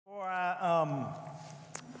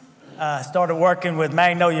Started working with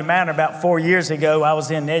Magnolia Manor about 4 years ago. I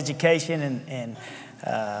was in education and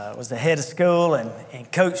was the head of school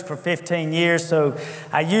and coached for 15 years, so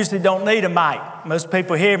I usually don't need a mic. Most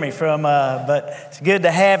people hear me but it's good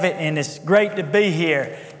to have it, and it's great to be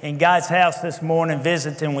here in God's house this morning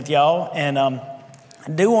visiting with y'all. And I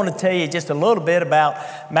do want to tell you just a little bit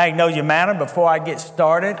about Magnolia Manor before I get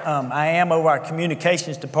started. I am over our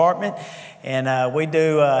communications department, and we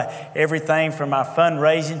do everything from our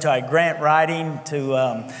fundraising to our grant writing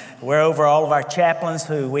to we're over all of our chaplains.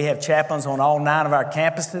 We have chaplains on all 9 of our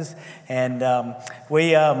campuses, and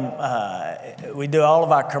we do all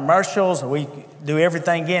of our commercials. We do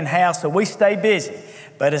everything in-house, so we stay busy.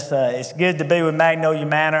 But it's good to be with Magnolia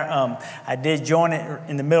Manor. I did join it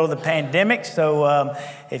in the middle of the pandemic, so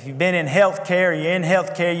if you've been in healthcare or you're in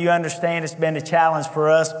healthcare, you understand it's been a challenge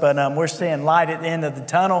for us, but we're seeing light at the end of the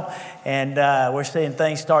tunnel, and we're seeing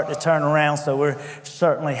things start to turn around, so we're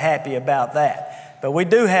certainly happy about that. But we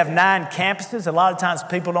do have 9 campuses. A lot of times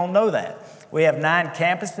people don't know that. We have 9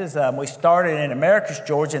 campuses. We started in Americus,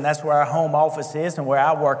 Georgia, and that's where our home office is and where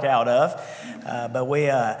I work out of. But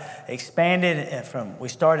we expanded we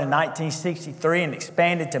started in 1963 and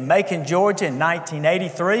expanded to Macon, Georgia in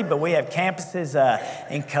 1983. But we have campuses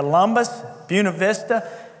in Columbus, Buena Vista,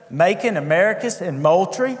 Macon, Americus, and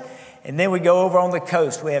Moultrie. And then we go over on the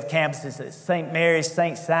coast. We have campuses at St. Mary's,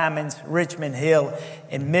 St. Simon's, Richmond Hill,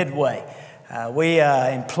 and Midway. We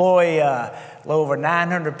employ over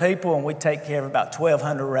 900 people, and we take care of about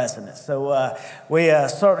 1,200 residents. So we are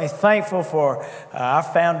certainly thankful for our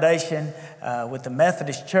foundation with the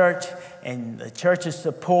Methodist Church and the church's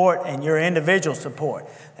support and your individual support.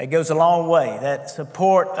 That goes a long way. That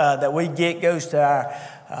support that we get goes to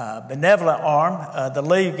our benevolent arm, the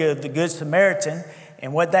League of the Good Samaritan.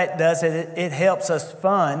 And what that does is it helps us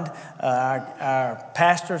fund our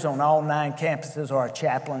pastors on all 9 campuses, or our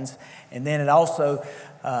chaplains. And then it also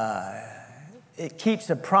it keeps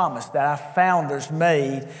a promise that our founders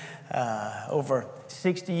made over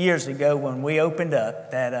 60 years ago when we opened up,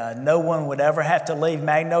 that no one would ever have to leave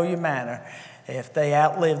Magnolia Manor if they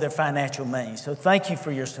outlive their financial means. So thank you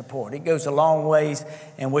for your support. It goes a long ways,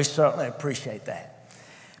 and we certainly appreciate that.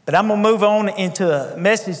 But I'm going to move on into a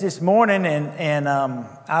message this morning, and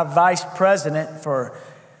our vice president for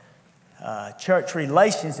church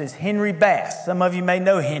relations is Henry Bass. Some of you may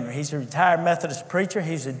know Henry. He's a retired Methodist preacher.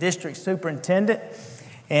 He's a district superintendent,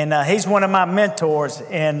 and he's one of my mentors.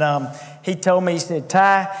 And he told me, he said,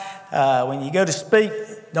 Ty, when you go to speak,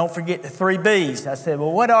 don't forget the 3 B's. I said,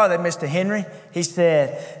 well, what are they, Mr. Henry? He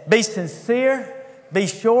said, be sincere, be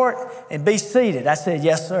short, and be seated. I said,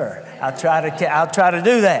 yes, sir. I'll try to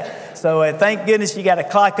do that. So thank goodness you got a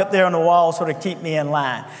clock up there on the wall sort of keep me in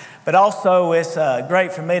line. But also it's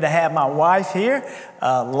great for me to have my wife here,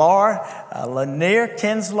 Laura Lanier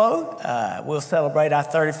Kinslow. We'll celebrate our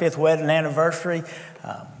 35th wedding anniversary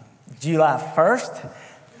July 1st.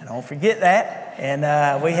 Don't forget that.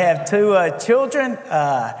 And we have 2 children.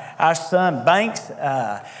 Our son Banks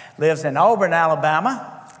lives in Auburn,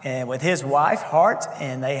 Alabama, and with his wife, Hart,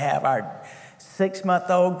 and they have our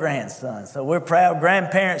 6-month-old grandson. So we're proud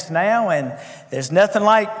grandparents now, and there's nothing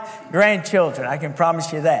like grandchildren, I can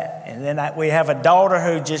promise you that. And then we have a daughter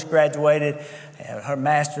who just graduated her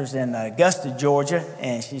master's in Augusta, Georgia,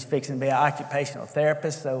 and she's fixing to be an occupational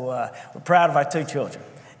therapist. So we're proud of our 2 children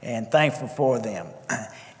and thankful for them,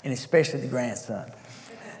 and especially the grandson.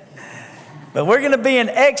 But we're going to be in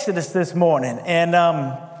Exodus this morning, and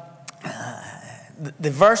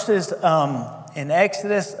the verses in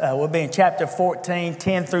Exodus will be in chapter 14,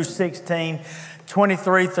 10 through 16,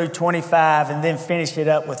 23 through 25, and then finish it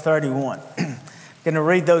up with 31. I'm going to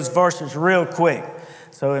read those verses real quick.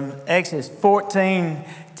 So in Exodus 14,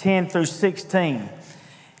 10 through 16,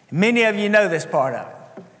 many of you know this part of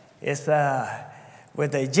it. It's where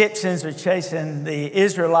the Egyptians were chasing the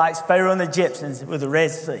Israelites, Pharaoh and the Egyptians, with the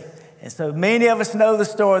Red Sea. And so many of us know the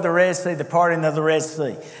story of the Red Sea, the parting of the Red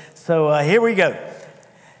Sea. So here we go.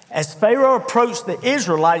 As Pharaoh approached, the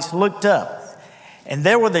Israelites looked up, and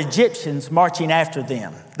there were the Egyptians marching after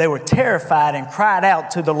them. They were terrified and cried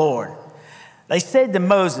out to the Lord. They said to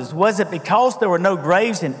Moses, was it because there were no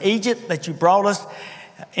graves in Egypt that you brought us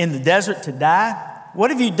in the desert to die?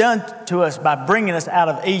 What have you done to us by bringing us out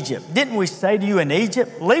of Egypt? Didn't we say to you in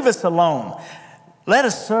Egypt, leave us alone, let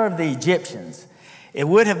us serve the Egyptians? It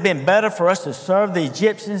would have been better for us to serve the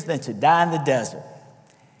Egyptians than to die in the desert.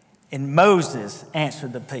 And Moses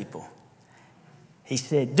answered the people. He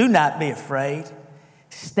said, do not be afraid.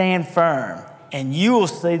 Stand firm, and you will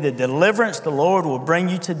see the deliverance the Lord will bring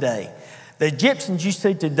you today. The Egyptians you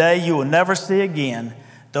see today, you will never see again.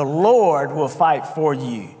 The Lord will fight for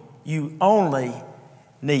you. You only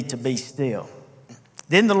need to be still."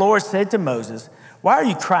 Then the Lord said to Moses, "Why are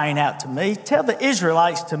you crying out to me? Tell the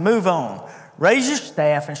Israelites to move on. Raise your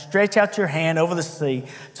staff and stretch out your hand over the sea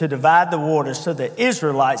to divide the waters so the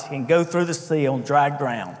Israelites can go through the sea on dry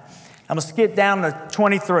ground." I'm going to skip down to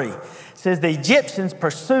 23. It says, "The Egyptians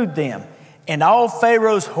pursued them, and all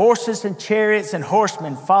Pharaoh's horses and chariots and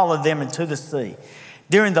horsemen followed them into the sea.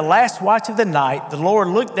 During the last watch of the night, the Lord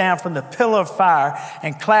looked down from the pillar of fire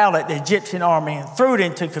and cloud at the Egyptian army and threw it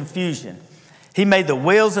into confusion. He made the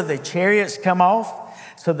wheels of the chariots come off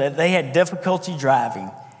so that they had difficulty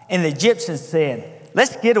driving. And the Egyptians said,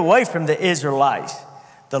 'Let's get away from the Israelites.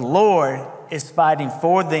 The Lord is fighting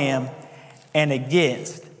for them and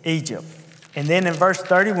against Egypt.'" And then in verse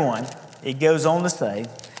 31, it goes on to say,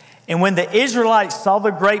 "And when the Israelites saw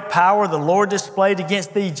the great power the Lord displayed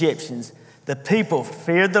against the Egyptians, the people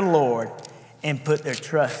feared the Lord and put their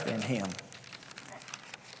trust in him."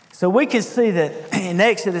 So we can see that in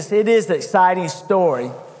Exodus, it is the exciting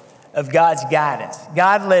story of God's guidance.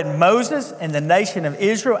 God led Moses and the nation of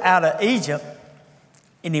Israel out of Egypt,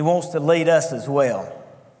 and he wants to lead us as well.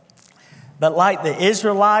 But like the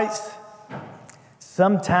Israelites,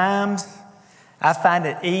 sometimes I find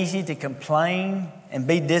it easy to complain and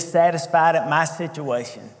be dissatisfied at my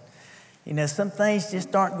situation. You know, some things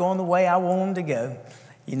just aren't going the way I want them to go.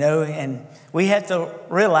 You know, and we have to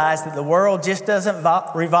realize that the world just doesn't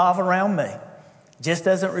revolve around me. Just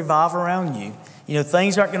doesn't revolve around you. You know,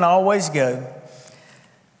 things aren't going to always go.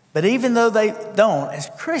 But even though they don't, as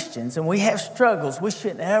Christians, and we have struggles, we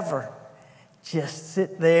shouldn't ever just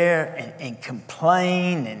sit there and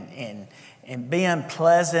complain and be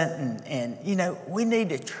unpleasant. And, you know, we need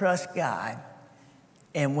to trust God,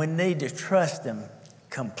 and we need to trust him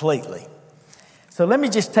completely. So let me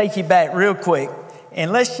just take you back real quick,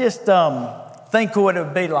 and let's just think of what it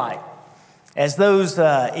would be like as those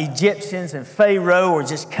Egyptians and Pharaoh were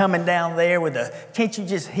just coming down there with can't you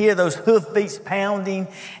just hear those hoofbeats pounding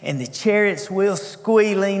and the chariots' wheels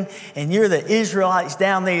squealing, and you're the Israelites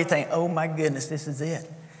down there, you think, oh my goodness, this is it.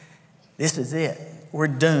 This is it. We're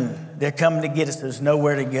doomed. They're coming to get us. There's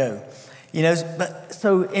nowhere to go. You know, but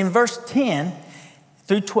so in verse 10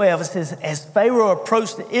 through 12, it says, "As Pharaoh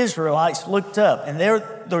approached, the Israelites looked up, and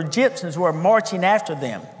the Egyptians were marching after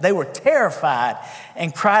them. They were terrified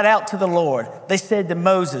and cried out to the Lord. They said to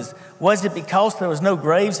Moses, 'Was it because there was no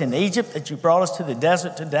graves in Egypt that you brought us to the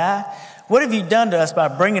desert to die? What have you done to us by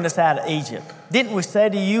bringing us out of Egypt? Didn't we say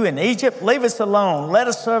to you in Egypt, leave us alone, let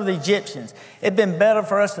us serve the Egyptians? It'd been better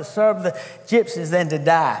for us to serve the Egyptians than to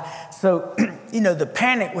die.'" So, you know, the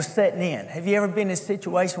panic was setting in. Have you ever been in a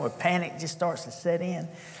situation where panic just starts to set in?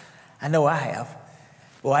 I know I have.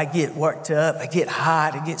 Well, I get worked up, I get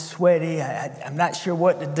hot, I get sweaty, I'm not sure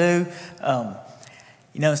what to do.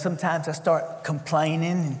 You know, sometimes I start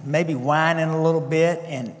complaining and maybe whining a little bit,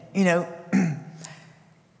 and, you know,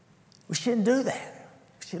 we shouldn't do that.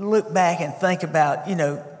 We should look back and think about, you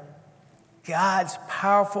know, God's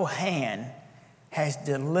powerful hand has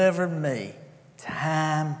delivered me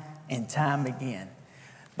time and time again.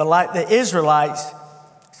 But like the Israelites,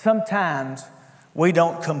 sometimes we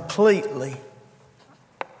don't completely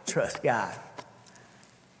trust God.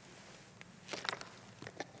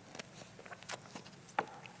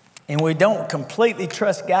 And we don't completely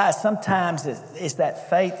trust God. Sometimes it's that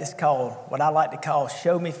faith that's called, what I like to call,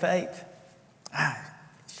 show me faith.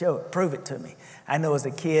 Show it, prove it to me. I know as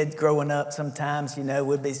a kid growing up, sometimes, you know,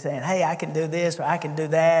 we'd be saying, hey, I can do this or I can do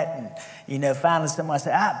that. And, you know, finally someone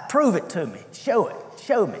say, prove it to me. Show it,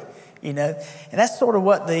 show me, you know. And that's sort of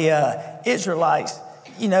what the Israelites,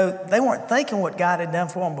 you know, they weren't thinking what God had done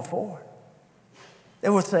for them before. They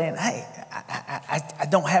were saying, hey, I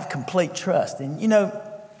don't have complete trust. And, you know,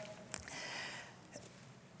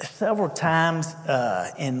 several times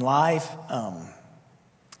in life,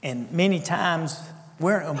 and many times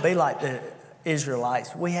we're not going to be like the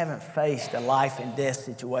Israelites. We haven't faced a life and death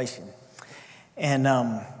situation. And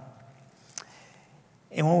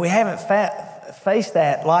when we haven't faced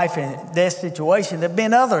that life and death situation, there have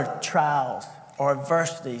been other trials or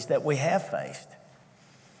adversities that we have faced.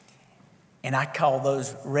 And I call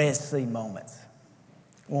those Red Sea moments,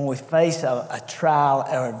 when we face a trial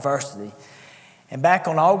or adversity. And back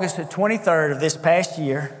on August the 23rd of this past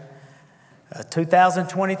year,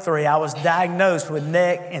 2023, I was diagnosed with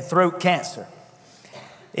neck and throat cancer.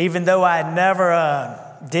 Even though I had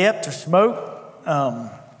never dipped or smoked, and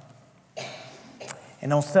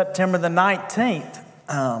on September the 19th,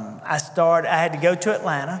 I had to go to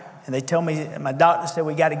Atlanta, and they told me, my doctor said,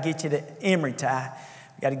 we got to get you to Emory, Ty.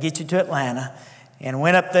 We got to get you to Atlanta. And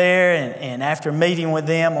went up there, and after meeting with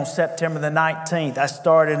them on September the 19th, I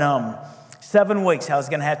started 7 weeks I was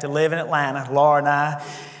going to have to live in Atlanta, Laura and I.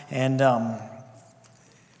 And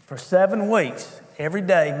for 7 weeks, every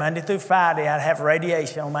day, Monday through Friday, I'd have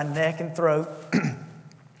radiation on my neck and throat. And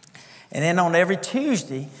then on every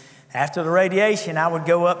Tuesday, after the radiation, I would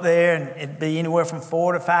go up there, and it'd be anywhere from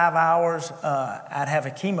 4 to 5 hours. I'd have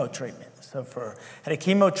a chemo treatment. So had a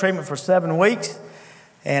chemo treatment for 7 weeks,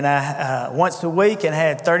 and once a week, and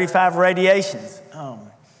had 35 radiations.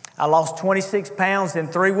 I lost 26 pounds in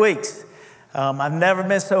 3 weeks. I've never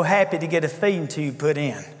been so happy to get a feeding tube put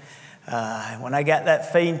in. When I got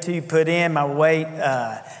that feeding tube put in, my weight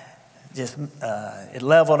it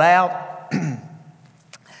leveled out.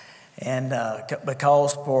 And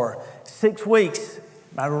because for 6 weeks,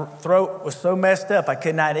 my throat was so messed up, I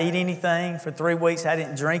could not eat anything. For 3 weeks, I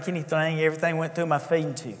didn't drink anything. Everything went through my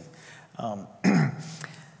feeding tube.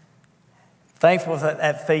 Thankful for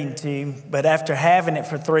that feeding tube, but after having it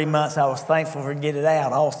for 3 months, I was thankful for get it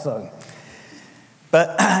out also.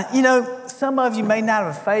 But, some of you may not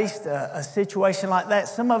have faced a situation like that.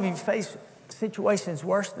 Some of you face situations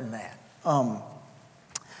worse than that.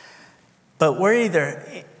 But we're either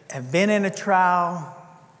have been in a trial,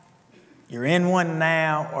 you're in one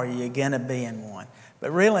now, or you're going to be in one.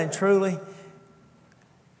 But really and truly,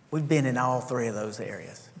 we've been in all three of those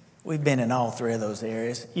areas. We've been in all three of those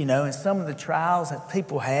areas. And some of the trials that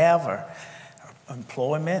people have are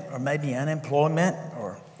employment or maybe unemployment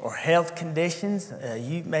or health conditions.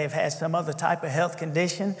 You may have had some other type of health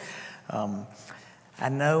condition. I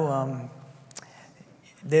know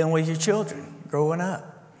dealing with your children growing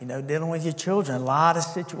up, dealing with your children, a lot of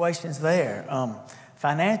situations there.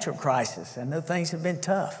 Financial crisis, I know things have been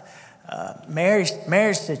tough. Marriage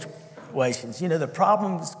situations, the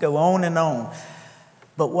problems go on and on.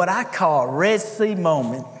 But what I call a Red Sea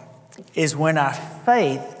moment is when our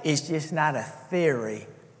faith is just not a theory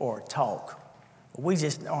or a talk. We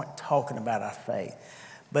just aren't talking about our faith,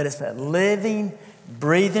 but it's a living,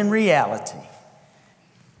 breathing reality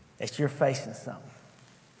that you're facing something.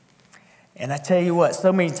 And I tell you what,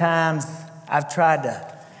 so many times I've tried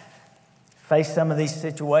to face some of these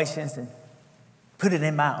situations and put it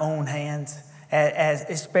in my own hands,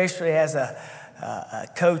 especially as a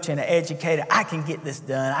coach and an educator. I can get this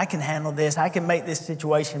done. I can handle this. I can make this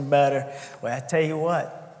situation better. Well, I tell you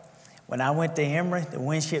what, when I went to Emory, the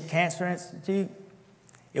Winship Cancer Institute,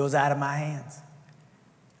 it was out of my hands.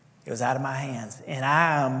 It was out of my hands. And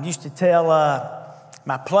I used to tell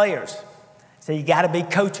my players, say, you got to be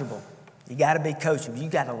coachable. You got to be coachable. You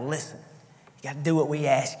got to listen. You got to do what we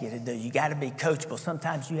ask you to do. You got to be coachable.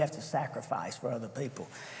 Sometimes you have to sacrifice for other people,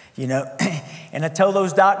 And I told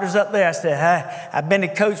those doctors up there, I said, hey, I've been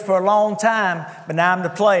a coach for a long time, but now I'm the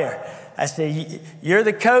player. I said, you're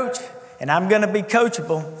the coach, and I'm going to be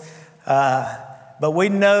coachable. But we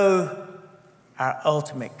know our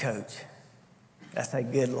ultimate coach. That's our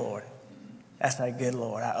good Lord. That's our good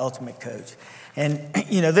Lord, our ultimate coach. And,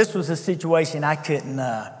 this was a situation I couldn't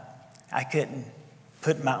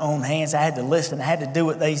put in my own hands. I had to listen. I had to do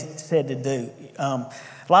what they said to do. A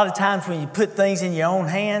lot of times when you put things in your own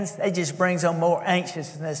hands, it just brings on more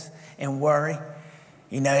anxiousness and worry.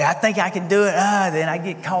 I think I can do it. Then I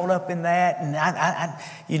get caught up in that. And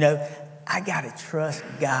I got to trust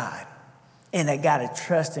God. And I got to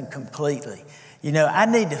trust Him completely. I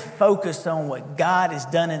need to focus on what God has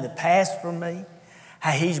done in the past for me, how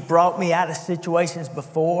He's brought me out of situations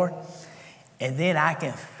before. And then I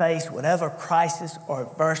can face whatever crisis or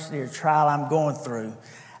adversity or trial I'm going through.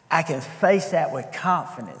 I can face that with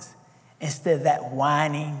confidence instead of that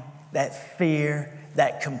whining, that fear,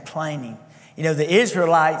 that complaining. The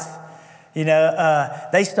Israelites,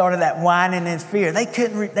 they started that whining and fear. They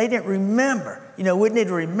didn't remember. We need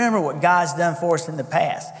to remember what God's done for us in the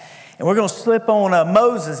past. And we're going to slip on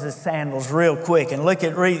Moses' sandals real quick and look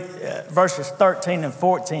at verses 13 and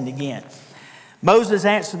 14 again. Moses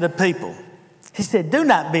answered the people. He said, do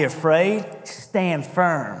not be afraid, stand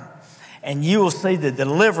firm, and you will see the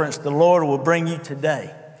deliverance the Lord will bring you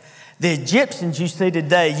today. The Egyptians you see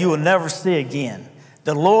today, you will never see again.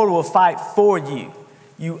 The Lord will fight for you.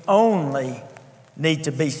 You only need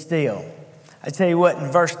to be still. I tell you what, in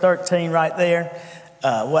verse 13 right there,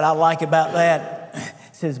 what I like about that,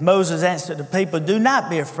 it says, Moses answered the people, do not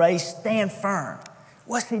be afraid, stand firm.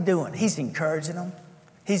 What's he doing? He's encouraging them.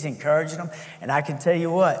 He's encouraging them. And I can tell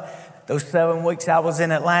you what, those 7 weeks I was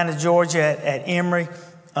in Atlanta, Georgia at Emory,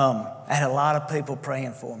 I had a lot of people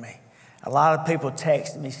praying for me. A lot of people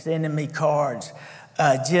texting me, sending me cards.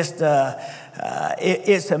 It's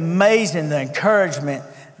amazing the encouragement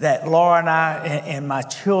that Laura and I and my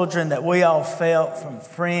children, that we all felt from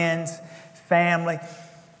friends, family,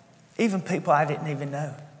 even people I didn't even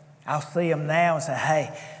know. I'll see them now and say,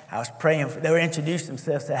 hey, I was praying. They were introducing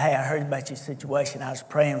themselves, say, hey, I heard about your situation. I was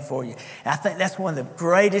praying for you. And I think that's one of the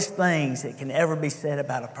greatest things that can ever be said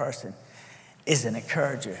about a person is an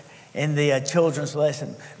encourager. In the children's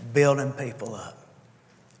lesson, building people up.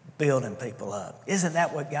 Building people up. Isn't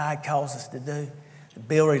that what God calls us to do? To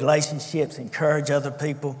build relationships, encourage other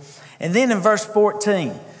people. And then in verse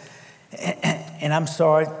 14, and I'm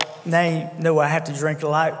sorry, now you know I have to drink a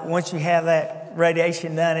lot. Once you have that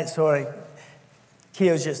radiation done, it sort of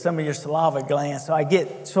kills some of your saliva glands, so I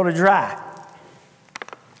get sort of dry.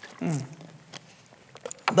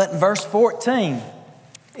 But in verse 14,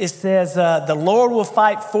 it says, the Lord will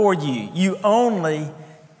fight for you. You only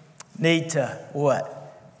need to what?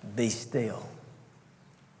 Be still.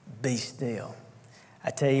 Be still. I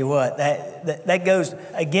tell you what, that goes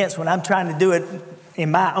against when I'm trying to do it in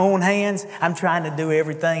my own hands. I'm trying to do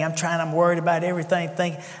everything. I'm worried about everything,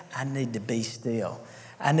 thinking, I need to be still.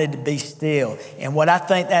 I need to be still. And what I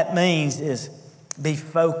think that means is be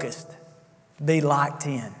focused, be locked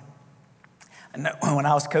in. I know when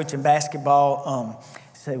I was coaching basketball,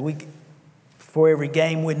 before every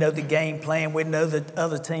game, we'd know the game plan. We'd know the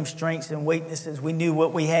other team's strengths and weaknesses. We knew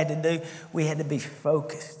what we had to do. We had to be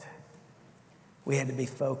focused. We had to be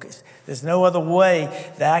focused. There's no other way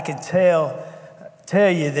that I could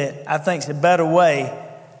tell you that I think it's a better way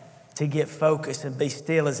to get focused and be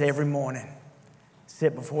still as every morning.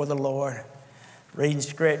 Sit before the Lord, reading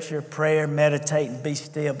scripture, prayer, meditate, and be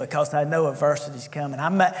still because I know adversity's coming.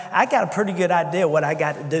 I got a pretty good idea what I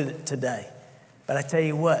got to do today. But I tell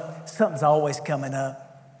you what, something's always coming up.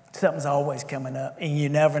 Something's always coming up, and you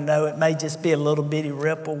never know. It may just be a little bitty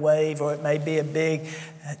ripple wave, or it may be a big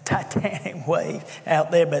Titanic wave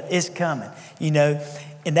out there, but it's coming, you know.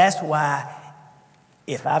 And that's why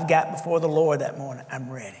if I've got before the Lord that morning, I'm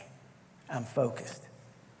ready. I'm focused.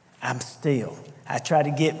 I'm still. I try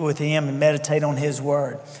to get with Him and meditate on His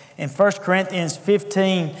Word. In 1 Corinthians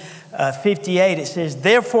 15:58, it says,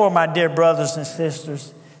 therefore, my dear brothers and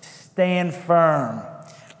sisters, stand firm.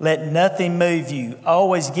 Let nothing move you.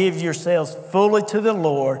 Always give yourselves fully to the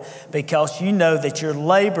Lord because you know that your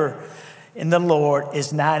labor in the Lord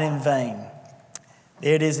is not in vain.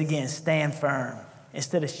 There it is again, stand firm.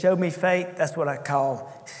 Instead of show me faith, that's what I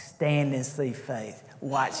call stand and see faith.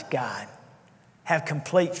 Watch God. Have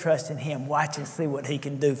complete trust in Him. Watch and see what He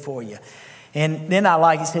can do for you. And then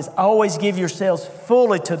it says, always give yourselves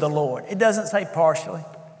fully to the Lord. It doesn't say partially.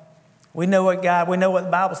 We know what the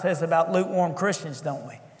Bible says about lukewarm Christians, don't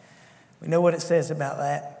we? We know what it says about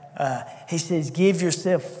that. He says, give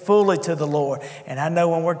yourself fully to the Lord. And I know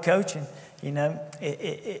when we're coaching, you know,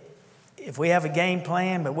 if we have a game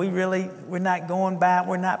plan, but we're not going by,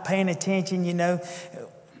 we're not paying attention, you know,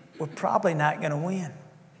 we're probably not going to win.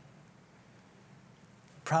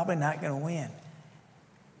 Probably not going to win.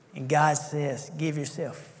 And God says, give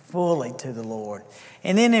yourself fully to the Lord.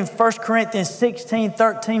 And then in 1 Corinthians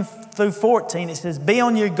 16:13-14, it says, be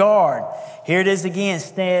on your guard. Here it is again,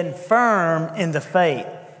 stand firm in the faith.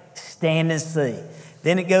 Stand and see.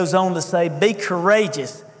 Then it goes on to say, be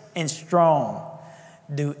courageous and strong.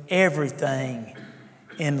 Do everything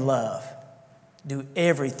in love. Do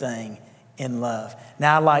everything in love.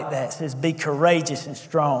 Now I like that. It says, be courageous and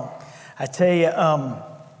strong. I tell you,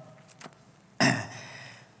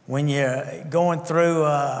 when you're going through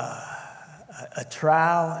a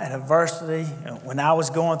trial and adversity, when I was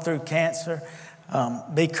going through cancer,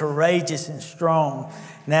 be courageous and strong.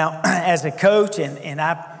 Now, as a coach, and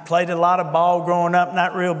I played a lot of ball growing up,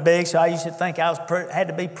 not real big, so I used to think I had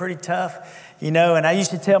to be pretty tough, you know, and I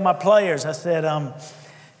used to tell my players, I said,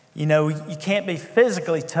 you know, you can't be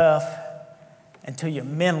physically tough until you're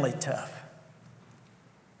mentally tough.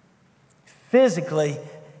 Physically,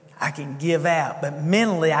 I can give out, but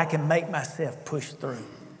mentally I can make myself push through.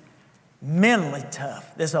 Mentally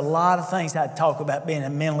tough. There's a lot of things I talk about being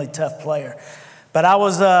a mentally tough player. But I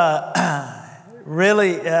was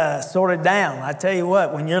really sort of down. I tell you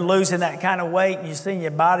what, when you're losing that kind of weight and you're seeing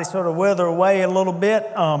your body sort of wither away a little bit,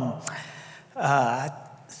 I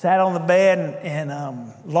sat on the bed and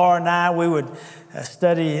Laura and I, we would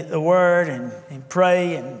study the Word and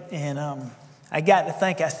pray. And I got to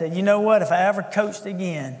think, I said, you know what, if I ever coached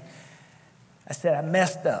again, I said, I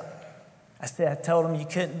messed up. I told them you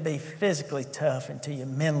couldn't be physically tough until you're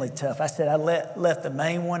mentally tough. I said, I left the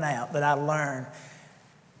main one out that I learned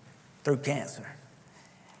through cancer.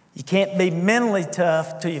 You can't be mentally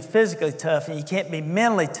tough until you're physically tough, and you can't be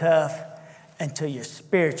mentally tough until you're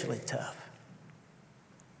spiritually tough.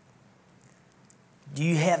 Do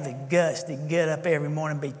you have the guts to get up every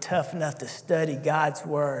morning and be tough enough to study God's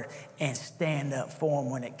Word and stand up for Him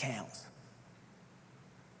when it counts?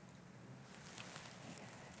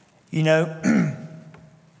 You know,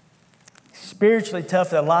 spiritually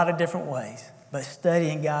tough in a lot of different ways, but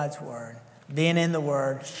studying God's Word, being in the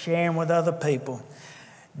Word, sharing with other people,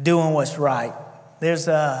 doing what's right. There's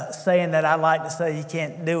a saying that I like to say, you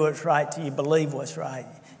can't do what's right till you believe what's right.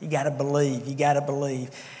 You got to believe. You got to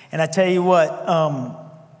believe. And I tell you what,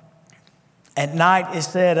 at night it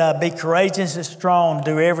said, be courageous and strong,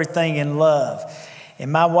 do everything in love.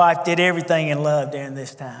 And my wife did everything in love during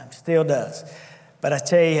this time, still does. But I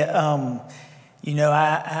tell you,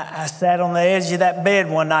 I sat on the edge of that bed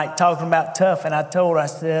one night talking about tough, and I told her, I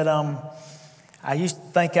said, I used to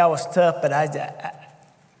think I was tough, but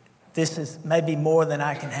this is maybe more than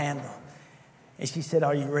I can handle. And she said,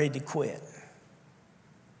 are you ready to quit?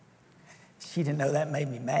 She didn't know that made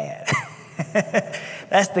me mad.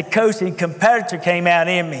 That's the coaching competitor came out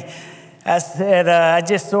in me. I said, I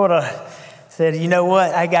just sort of said, you know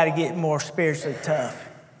what? I got to get more spiritually tough,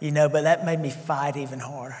 but that made me fight even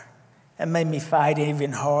harder. That made me fight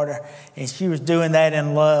even harder. And she was doing that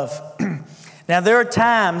in love. Now, there are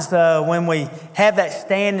times when we have that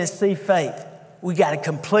stand and see faith. We got to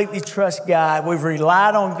completely trust God. We've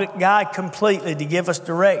relied on God completely to give us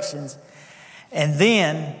directions. And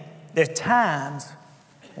then there are times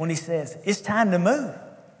when he says, it's time to move.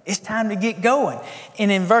 It's time to get going.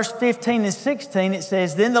 And in verse 15 and 16, it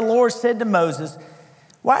says, then the Lord said to Moses,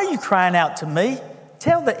 why are you crying out to me?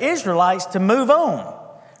 Tell the Israelites to move on.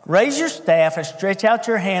 Raise your staff and stretch out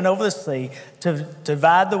your hand over the sea to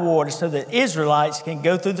divide the water so that Israelites can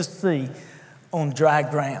go through the sea on dry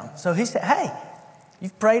ground. So he said, hey,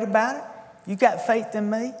 you've prayed about it. You got faith in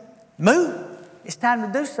me. Move. It's time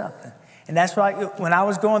to do something. And that's like when I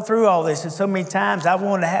was going through all this, and so many times I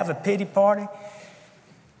wanted to have a pity party.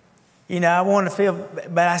 I wanted to feel,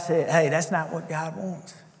 but I said, hey, that's not what God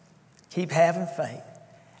wants. Keep having faith.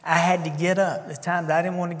 I had to get up. The times I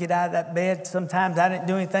didn't want to get out of that bed. Sometimes I didn't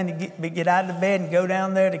do anything to get out of the bed and go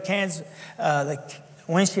down there to the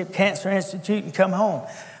Winship Cancer Institute and come home.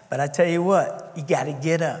 But I tell you what, you got to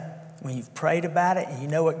get up. When you've prayed about it and you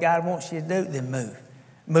know what God wants you to do, then move.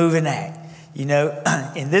 Move and act.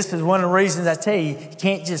 And this is one of the reasons I tell you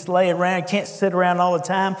can't just lay around, you can't sit around all the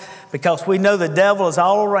time, because we know the devil is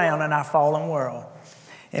all around in our fallen world.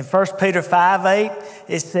 In 1 Peter 5:8,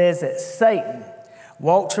 it says that Satan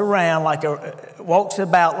walks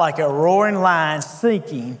about like a roaring lion,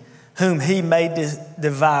 seeking whom he may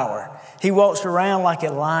devour. He walks around like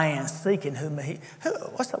a lion, seeking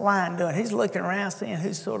what's the lion doing? He's looking around, seeing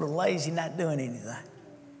who's sort of lazy, not doing anything.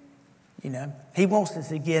 He wants us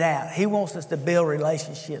to get out. He wants us to build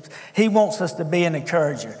relationships. He wants us to be an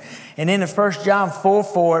encourager. And in 1 John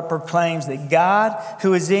 4:4, it proclaims that God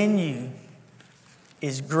who is in you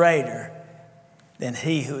is greater than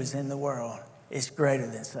he who is in the world. It's greater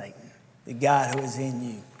than Satan, the God who is in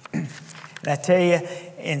you. And I tell you,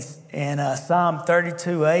 in Psalm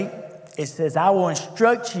 32:8, it says, I will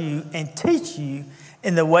instruct you and teach you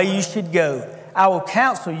in the way you should go. I will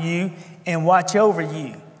counsel you and watch over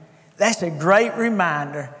you. That's a great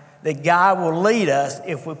reminder that God will lead us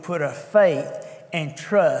if we put our faith and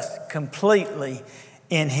trust completely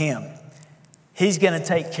in him. He's going to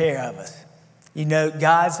take care of us.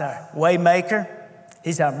 God's our way maker.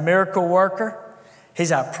 He's our miracle worker.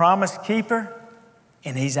 He's our promise keeper.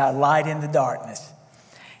 And he's our light in the darkness.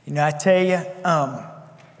 I tell you,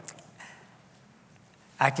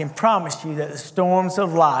 I can promise you that the storms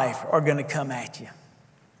of life are going to come at you.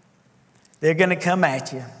 They're going to come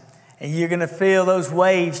at you. And you're going to feel those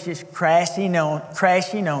waves just crashing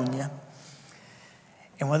on you.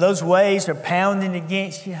 And when those waves are pounding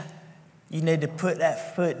against you, you need to put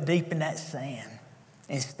that foot deep in that sand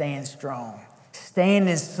and stand strong. Stand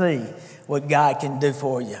and see what God can do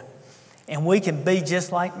for you. And we can be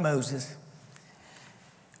just like Moses.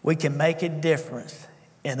 We can make a difference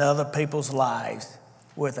in other people's lives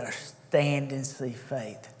with our stand and see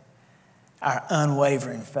faith, our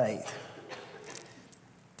unwavering faith.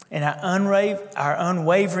 And our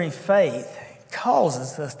unwavering faith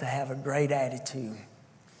causes us to have a great attitude.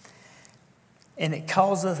 And it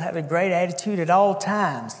causes us to have a great attitude at all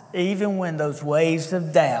times, even when those waves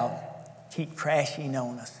of doubt keep crashing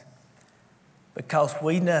on us. Because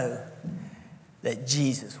we know that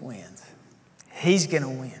Jesus wins. He's going to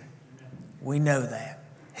win. We know that.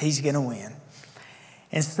 He's going to win.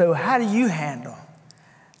 And so how do you handle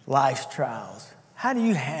life's trials? How do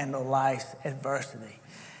you handle life's adversity?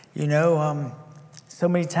 So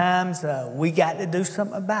many times we got to do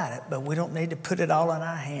something about it, but we don't need to put it all in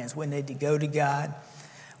our hands. We need to go to God.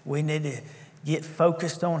 We need to get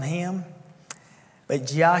focused on him. But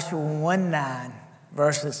Joshua 1:9,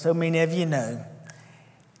 verse that so many of you know,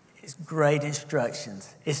 is great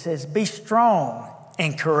instructions. It says, be strong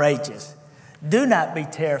and courageous. Do not be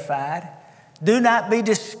terrified. Do not be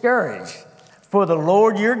discouraged, for the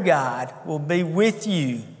Lord your God will be with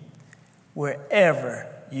you wherever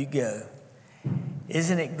you go.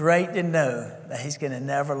 Isn't it great to know that he's going to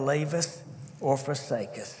never leave us or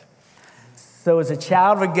forsake us? So as a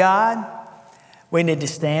child of God, we need to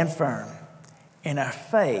stand firm in our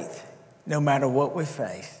faith no matter what we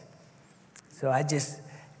face. So I just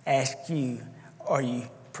ask you, are you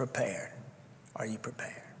prepared? Are you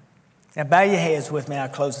prepared? Now bow your heads with me. I'll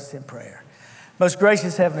close this in prayer. Most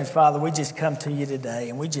gracious Heavenly Father, we just come to you today,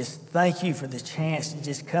 and we just thank you for the chance to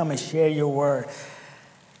just come and share your word.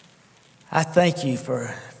 I thank you for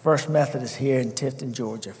First Methodist here in Tifton,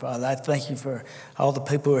 Georgia, Father. I thank you for all the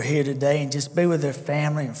people who are here today, and just be with their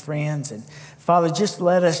family and friends. And Father, just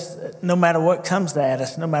let us, no matter what comes at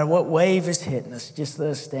us, no matter what wave is hitting us, just let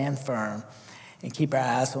us stand firm and keep our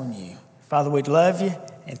eyes on you. Father, we love you,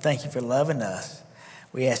 and thank you for loving us.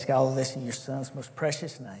 We ask all of this in your Son's most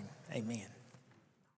precious name. Amen.